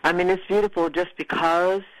beautiful just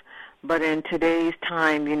because, but in today's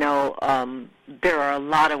time, there are a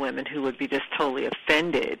lot of women who would be just totally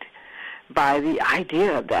offended by the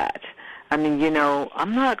idea of that. I mean,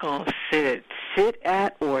 I'm not going to sit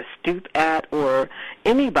at or stoop at or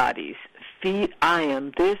anybody's feet. I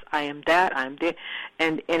am this, I am that, I am this,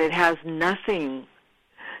 and it has nothing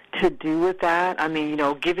to do with that. I mean,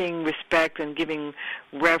 giving respect and giving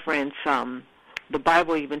reverence. The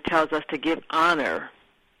Bible even tells us to give honor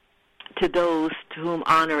to those to whom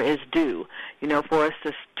honor is due, for us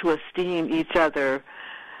to esteem each other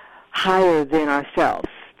higher than ourselves,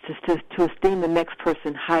 to esteem the next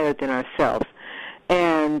person higher than ourselves.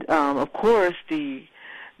 And, of course, the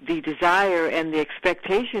desire and the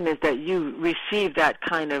expectation is that you receive that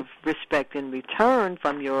kind of respect in return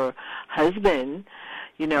from your husband,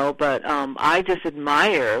 but I just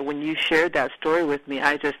admire when you shared that story with me.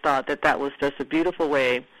 I just thought that was just a beautiful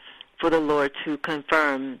way for the Lord to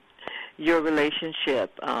confirm your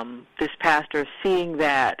relationship, this pastor seeing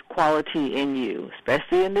that quality in you,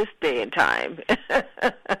 especially in this day and time.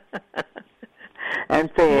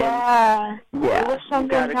 And saying, yeah, it was something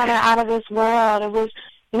kind of out of this world. It was,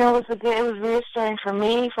 it was reassuring for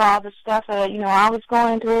me for all the stuff that, I was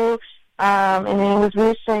going through, and then it was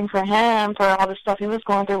reassuring for him for all the stuff he was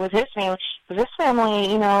going through with his family. Because his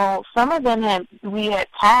family, some of them we had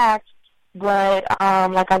talked, but,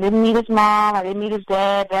 I didn't meet his mom, I didn't meet his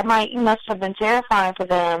dad. That must have been terrifying for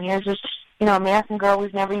them. Here's this, American girl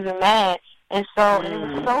we've never even met. And so it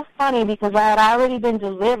was so funny because I had already been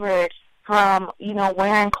delivered from,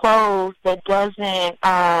 wearing clothes that doesn't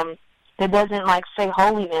say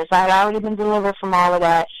holiness. I had already been delivered from all of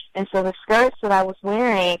that. And so the skirts that I was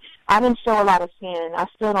wearing, I didn't show a lot of skin. I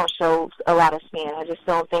still don't show a lot of skin. I just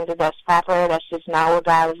don't think that that's proper. That's just not what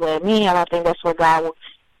God has led me. I don't think that's what God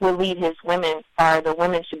will lead his women, or the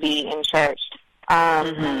women, to be in church.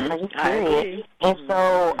 I'm just curious. And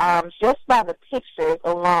so just by the pictures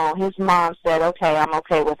alone, his mom said, okay, I'm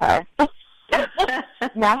okay with her.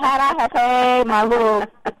 Now, had I have had my little,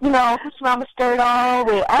 pajama skirt on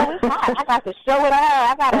with, it's hot, I got to show it her.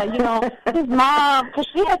 I got to, his mom, because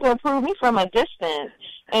she had to approve me from a distance.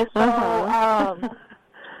 And so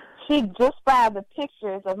she, just by the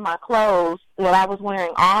pictures of my clothes that I was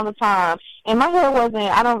wearing all the time, and my hair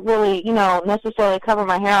I don't really, necessarily cover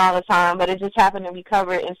my hair all the time, but it just happened to be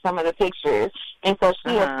covered in some of the pictures. And so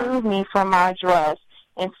she approved me from my dress.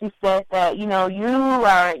 And she said that, you're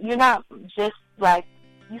not just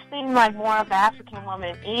you seem like more of an African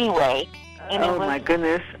woman anyway. And my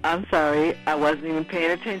goodness. I'm sorry. I wasn't even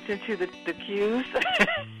paying attention to the cues.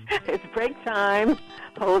 It's break time.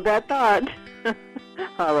 Hold that thought.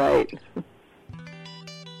 All right.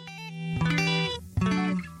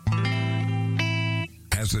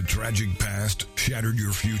 Has the tragic past shattered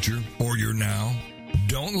your future or your now?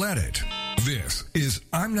 Don't let it. This is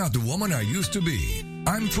I'm Not the Woman I Used to Be.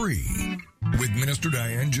 I'm Free with Minister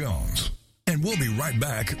Diane Jones. And we'll be right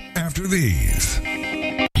back after these.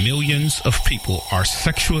 Millions of people are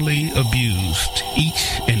sexually abused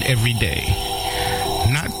each and every day.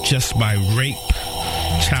 Not just by rape,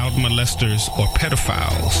 child molesters, or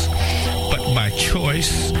pedophiles, but by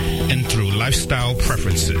choice and through lifestyle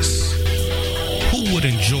preferences. Who would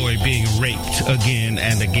enjoy being raped again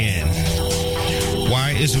and again?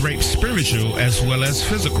 Why is rape spiritual as well as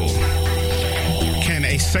physical? Can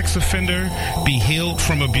a sex offender be healed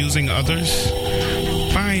from abusing others?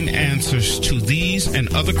 Find answers to these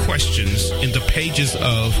and other questions in the pages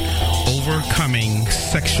of Overcoming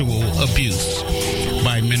Sexual Abuse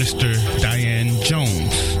by Minister Diane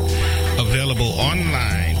Jones. Available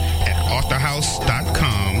online at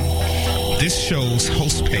authorhouse.com, this show's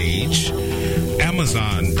host page,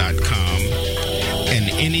 amazon.com, and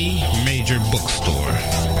any major bookstore.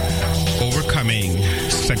 Overcoming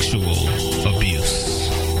Sexual Abuse.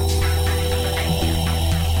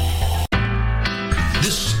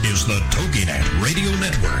 This is the TogiNet Radio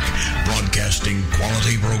Network, broadcasting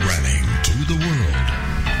quality programming to the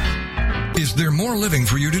world. Is there more living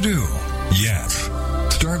for you to do? Yes.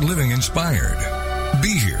 Start living inspired.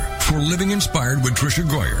 Be here for Living Inspired with Tricia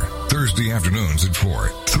Goyer, Thursday afternoons at 4,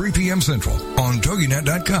 3 p.m. Central on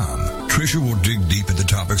TogiNet.com. Tricia will dig deep into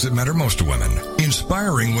topics that matter most to women,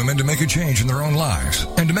 inspiring women to make a change in their own lives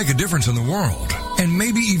and to make a difference in the world, and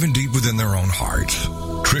maybe even deep within their own hearts.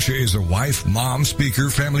 Tricia is a wife, mom, speaker,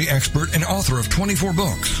 family expert, and author of 24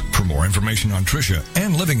 books. For more information on Tricia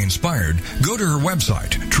and Living Inspired, go to her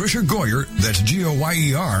website, Tricia Goyer, that's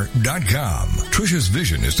GOYER.com. Tricia's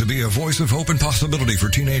vision is to be a voice of hope and possibility for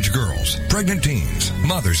teenage girls, pregnant teens,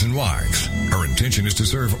 mothers, and wives. Her intention is to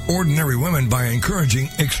serve ordinary women by encouraging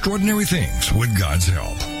extraordinary things with God's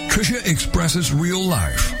help. Tricia expresses real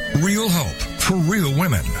life, real hope for real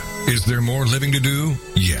women. Is there more living to do?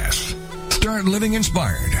 Yes. Start Living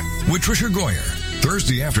Inspired with Tricia Goyer,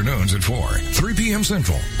 Thursday afternoons at 4, 3 p.m.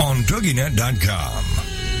 Central on TogiNet.com.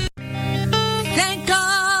 Thank God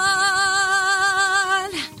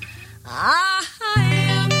I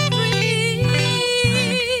am free.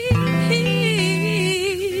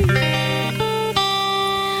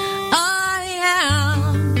 I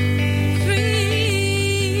am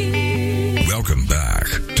free. Welcome back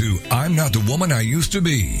to I'm Not the Woman I Used to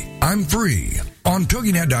Be. I'm Free on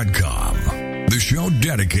TogiNet.com. The show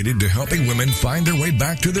dedicated to helping women find their way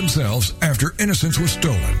back to themselves after innocence was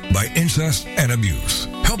stolen by incest and abuse.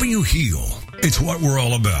 Helping you heal. It's what we're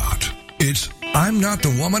all about. It's I'm Not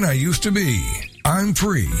the Woman I Used to Be. I'm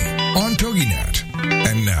Free on TogiNet.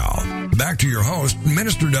 And now, back to your host,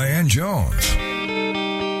 Minister Diane Jones.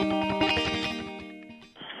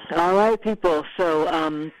 All right, people. So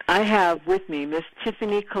I have with me Miss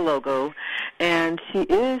Tiffany Kologo, and she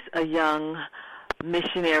is a young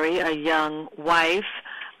missionary, a young wife.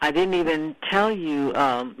 I didn't even tell you,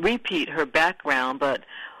 repeat her background, but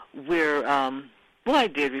we're, well, I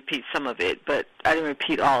did repeat some of it, but I didn't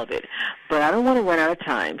repeat all of it. But I don't want to run out of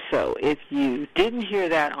time, so if you didn't hear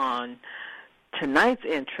that on tonight's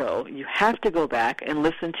intro, you have to go back and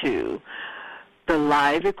listen to the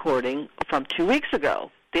live recording from 2 weeks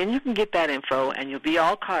ago. Then you can get that info, and you'll be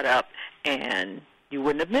all caught up, and you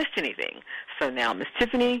wouldn't have missed anything. So now, Miss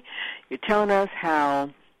Tiffany, you're telling us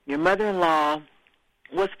how your mother-in-law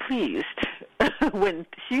was pleased when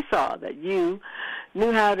she saw that you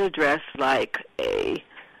knew how to dress like a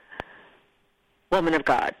woman of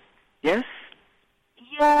God. Yes?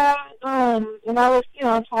 Yeah, and I was,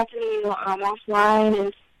 talking to you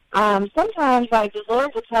offline, and sometimes, like, the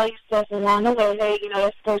Lord will tell you stuff along the way, hey,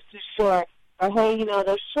 that skirt's too short. Or, hey,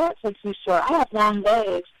 those shorts are too short. I have long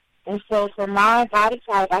legs. And so for my body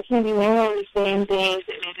type, I can't be wearing the same things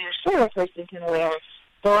that maybe a shorter person can wear.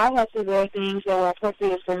 So I had to wear things that were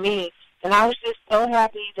appropriate for me. And I was just so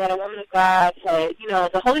happy that a woman of God had,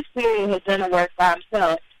 the Holy Spirit had done the work by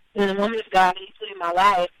himself. And the woman of God that he put in my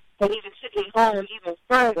life had even took me home even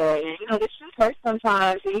further. And, the truth hurts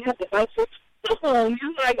sometimes, and you have to fight for home.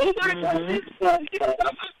 You're like, oh, my God, and so,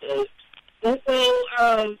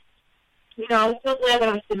 I'm so glad that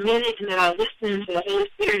I submitted and that I listened to the Holy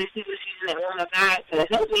Spirit and he was using that woman of God to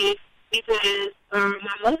help me because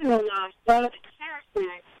my mother-in-law saw the character,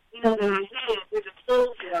 that I had through the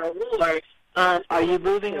clothes that I wore. Are you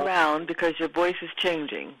moving around because your voice is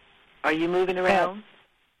changing? Are you moving around?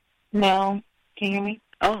 No. Can you hear me?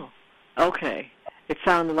 Oh, okay. It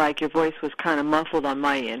sounded like your voice was kind of muffled on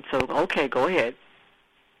my end, so okay, go ahead.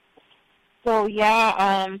 So,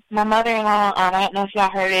 my mother-in-law, I don't know if y'all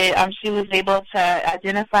heard it, she was able to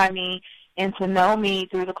identify me and to know me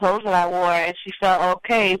through the clothes that I wore, and she felt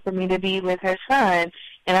okay for me to be with her son.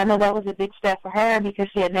 And I know that was a big step for her because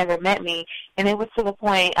she had never met me. And it was to the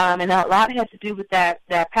point, and a lot had to do with that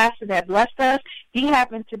pastor that blessed us. He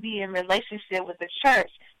happened to be in relationship with the church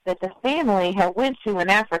that the family had went to in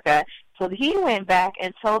Africa. So he went back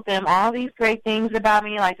and told them all these great things about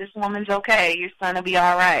me, like, this woman's okay, your son will be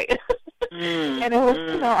all right. And it was,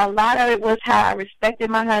 a lot of it was how I respected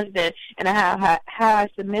my husband and how I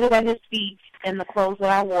submitted at his feet in the clothes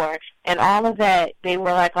that I wore. And all of that, they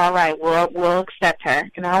were like, all right, we'll accept her.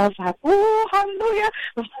 And I was like, ooh, hallelujah.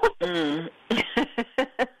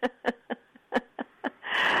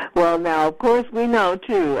 Well, now, of course, we know,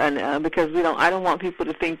 too, and because I don't want people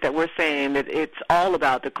to think that we're saying that it's all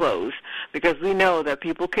about the clothes, because we know that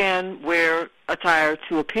people can wear attire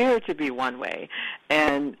to appear to be one way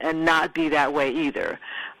and not be that way either.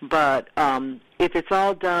 But if it's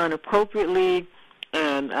all done appropriately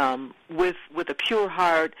and with a pure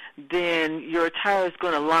heart, then your attire is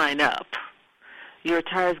going to line up. Your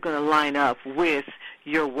attire is going to line up with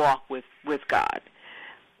your walk with God.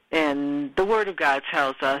 And the Word of God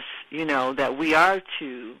tells us, that we are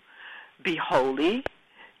to be holy,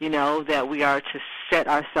 that we are to set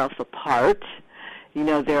ourselves apart.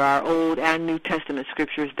 There are Old and New Testament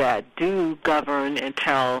scriptures that do govern and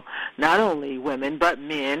tell not only women but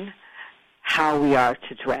men how we are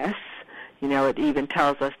to dress. It even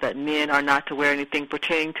tells us that men are not to wear anything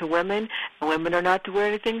pertaining to women, and women are not to wear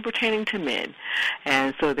anything pertaining to men.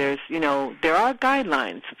 And so there are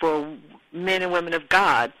guidelines for men and women of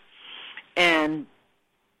God. And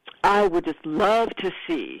I would just love to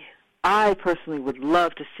see, I personally would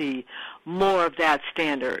love to see more of that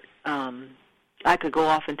standard. I could go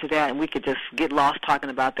off into that, and we could just get lost talking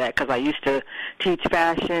about that, because I used to teach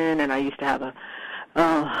fashion, and I used to have a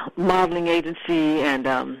modeling agency, and,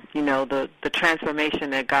 the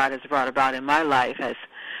transformation that God has brought about in my life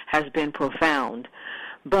has been profound.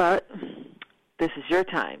 But this is your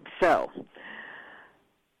time. So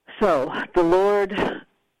the Lord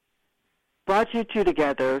brought you two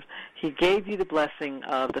together. He gave you the blessing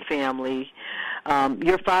of the family.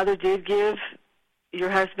 Your father did give your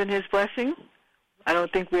husband his blessing? I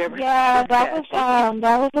don't think we ever. Yeah, that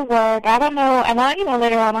was the work. I don't know, and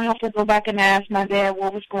later on I have to go back and ask my dad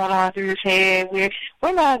what was going on through his head. We're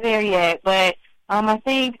not there yet, but I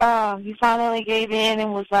think he finally gave in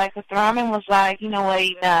and was like, the Thurman was like, you know what,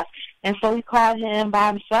 enough. And so we called him by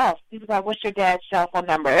himself. He was like, what's your dad's cell phone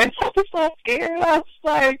number? And I was so scared. I was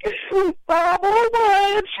like,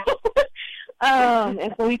 501.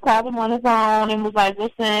 And so we called him on his own and was like,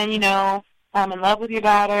 listen, I'm in love with your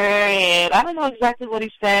daughter. And I don't know exactly what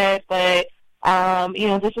he said, but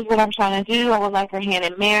this is what I'm trying to do. I would like her hand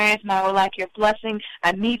in marriage, and I would like your blessing.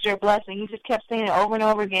 I need your blessing. He just kept saying it over and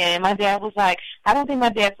over again. And my dad was like, I don't think my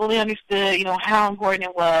dad fully understood, how important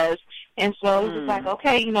it was. And so it was like,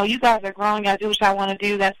 okay, you guys are grown. Y'all do what y'all want to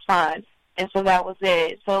do. That's fine. And so that was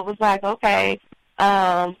it. So it was like, okay.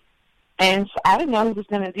 And so I didn't know he was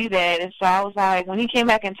going to do that. And so I was like, when he came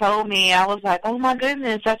back and told me, I was like, oh, my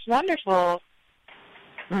goodness, that's wonderful.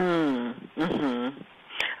 Mm-hmm.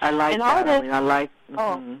 I like and that. This, I like.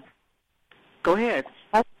 Mm-hmm. Go ahead.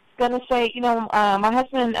 I was gonna say, my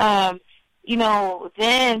husband,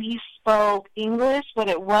 then he spoke English, but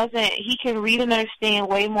it wasn't. He can read and understand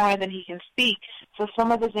way more than he can speak. So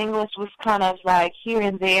some of his English was kind of like here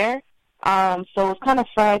and there. So it was kind of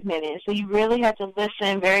fragmented. So you really had to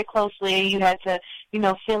listen very closely. You had to,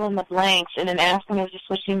 fill in the blanks and then ask him, is this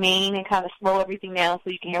what you mean? And kind of slow everything down so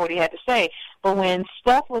you can hear what he had to say. But when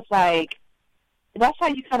stuff was like, that's how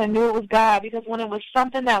you kind of knew it was God, because when it was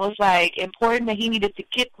something that was, like, important that he needed to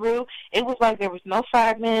get through, it was like there was no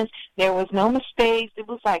fragments, there was no mistakes. It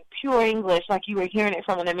was, like, pure English, like you were hearing it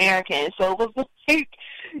from an American. So it was like,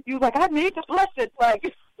 you were like, I need to bless it.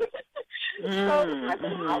 Like, it's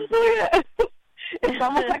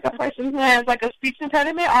almost like a person who has, like, a speech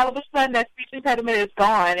impediment. All of a sudden, that speech impediment is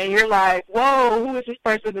gone, and you're like, whoa, who is this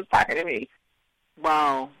person that's talking to me?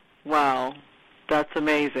 Wow. That's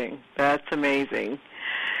amazing. That's amazing.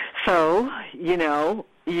 So,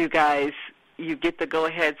 you guys, you get the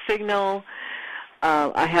go-ahead signal.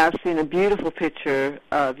 I have seen a beautiful picture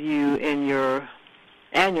of you and your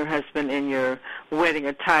husband in your wedding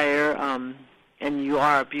attire, and you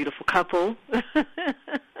are a beautiful couple.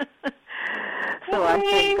 So I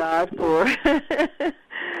thank God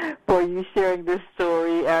for you sharing this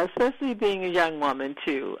story, especially being a young woman,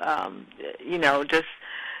 too. Just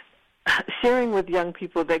sharing with young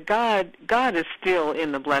people that God is still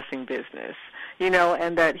in the blessing business,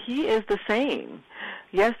 and that he is the same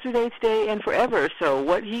yesterday, today, and forever. So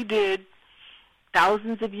what he did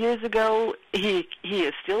thousands of years ago, he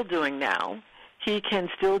is still doing now. He can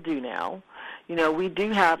still do now. We do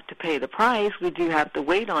have to pay the price. We do have to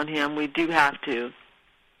wait on him. We do have to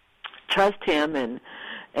trust him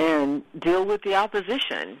and deal with the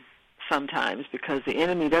opposition sometimes, because the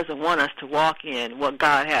enemy doesn't want us to walk in what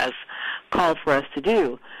God has called for us to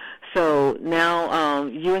do. So now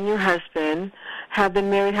you and your husband have been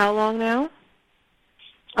married how long now?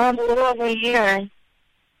 A little over a year.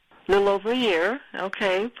 Little over a year.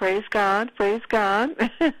 Okay, praise God, praise God.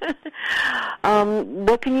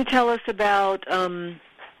 What can you tell us about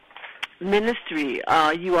ministry?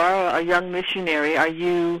 You are a young missionary. Are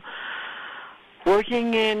you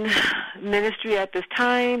working in ministry at this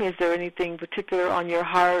time? Is there anything particular on your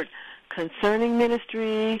heart concerning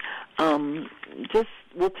ministry?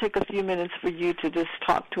 We'll take a few minutes for you to just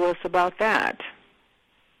talk to us about that.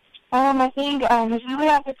 I think we would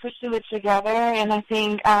have to pursue it together, and I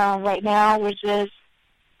think right now we're just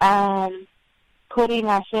putting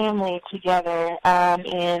our family together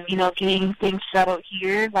and, getting things settled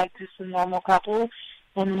here, like just a normal couple,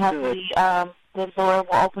 and hopefully the Lord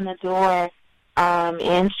will open the door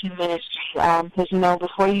into ministry, because,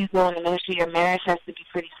 before you go into ministry, your marriage has to be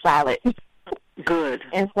pretty solid. Good.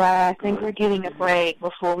 And so I think we're getting a break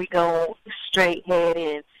before we go straight head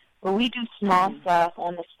in. But we do small stuff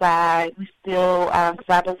on the side. We still, because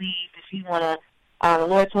I believe if you want to, the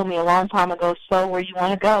Lord told me a long time ago, sow where you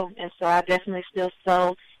want to go. And so I definitely still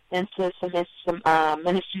sow into some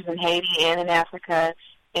ministries in Haiti and in Africa.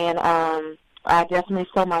 And I definitely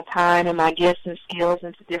sow my time and my gifts and skills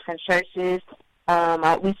into different churches.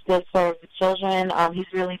 We still serve the children.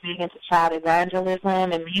 He's really big into child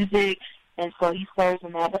evangelism and music, and so he serves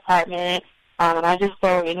in that department. And I just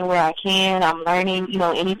serve anywhere I can. I'm learning,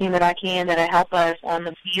 anything that I can that'll help us on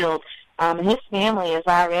the field. And his family is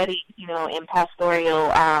already, in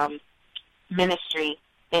pastoral ministry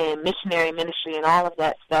and missionary ministry and all of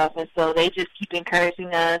that stuff. And so they just keep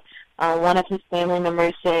encouraging us. One of his family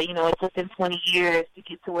members said, it took them 20 years to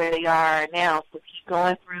get to where they are now. So keep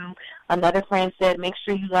going through. Another friend said, make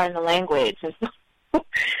sure you learn the language. And so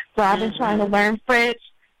I've been trying to learn French,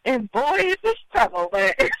 and boy, it's a struggle.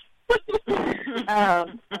 But so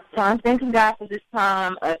I'm thanking God for this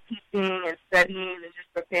time of teaching and studying and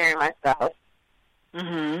just preparing myself.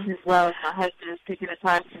 As well as my husband is taking the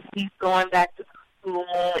time since he's going back to school,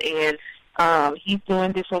 and he's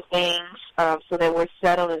doing different things so that we're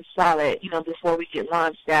settled and solid, before we get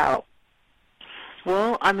launched out.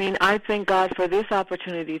 Well, I mean, I thank God for this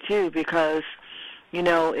opportunity, too, because, you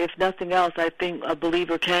know, if nothing else, I think a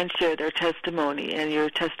believer can share their testimony, and your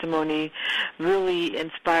testimony really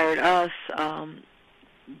inspired us.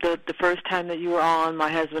 The first time that you were on,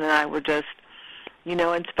 my husband and I were just, you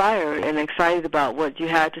know, inspired and excited about what you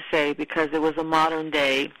had to say, because it was a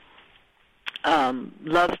modern-day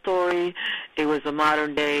love story. It was a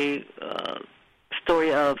modern-day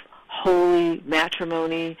story of holy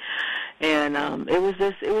matrimony. And it was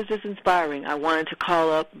just inspiring. I wanted to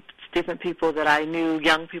call up different people that I knew,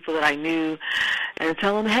 young people that I knew, and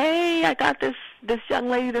tell them, hey, I got this young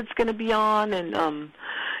lady that's going to be on, and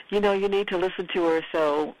you know, you need to listen to her.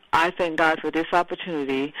 So I thank God for this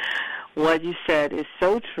opportunity. What you said is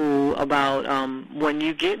so true about when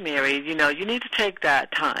you get married. You know, you need to take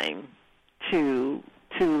that time to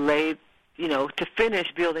lay, you know, to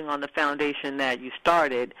finish building on the foundation that you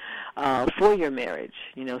started for your marriage.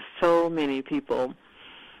 You know, so many people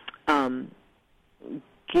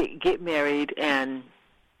get married, and,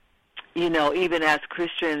 you know, even as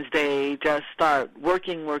Christians, they just start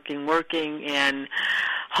working, and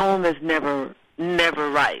home is never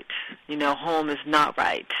right. You know, home is not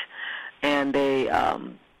right, and they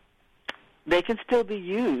can still be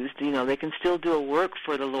used. You know, they can still do a work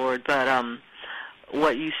for the Lord, but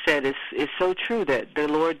what you said is so true, that the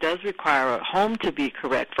Lord does require a home to be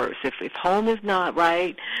correct first. If home is not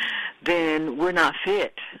right, then we're not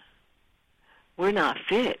fit. We're not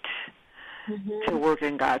fit to work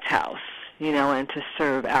in God's house, you know, and to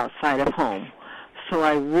serve outside of home. So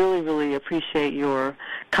I really, really appreciate your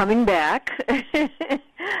coming back.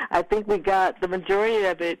 I think we got the majority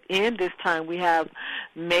of it in this time. We have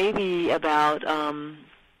maybe about, I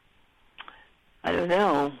don't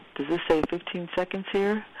know, does this say 15 seconds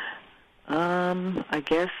here? I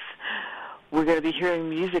guess we're going to be hearing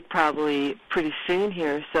music probably pretty soon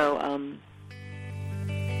here, so I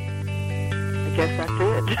guess that's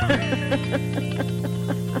it.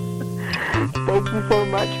 Thank you so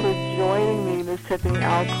much for joining me, Miss Tiffany.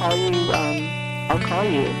 I'll call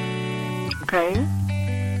you. Okay?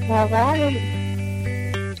 All right.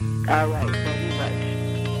 All right.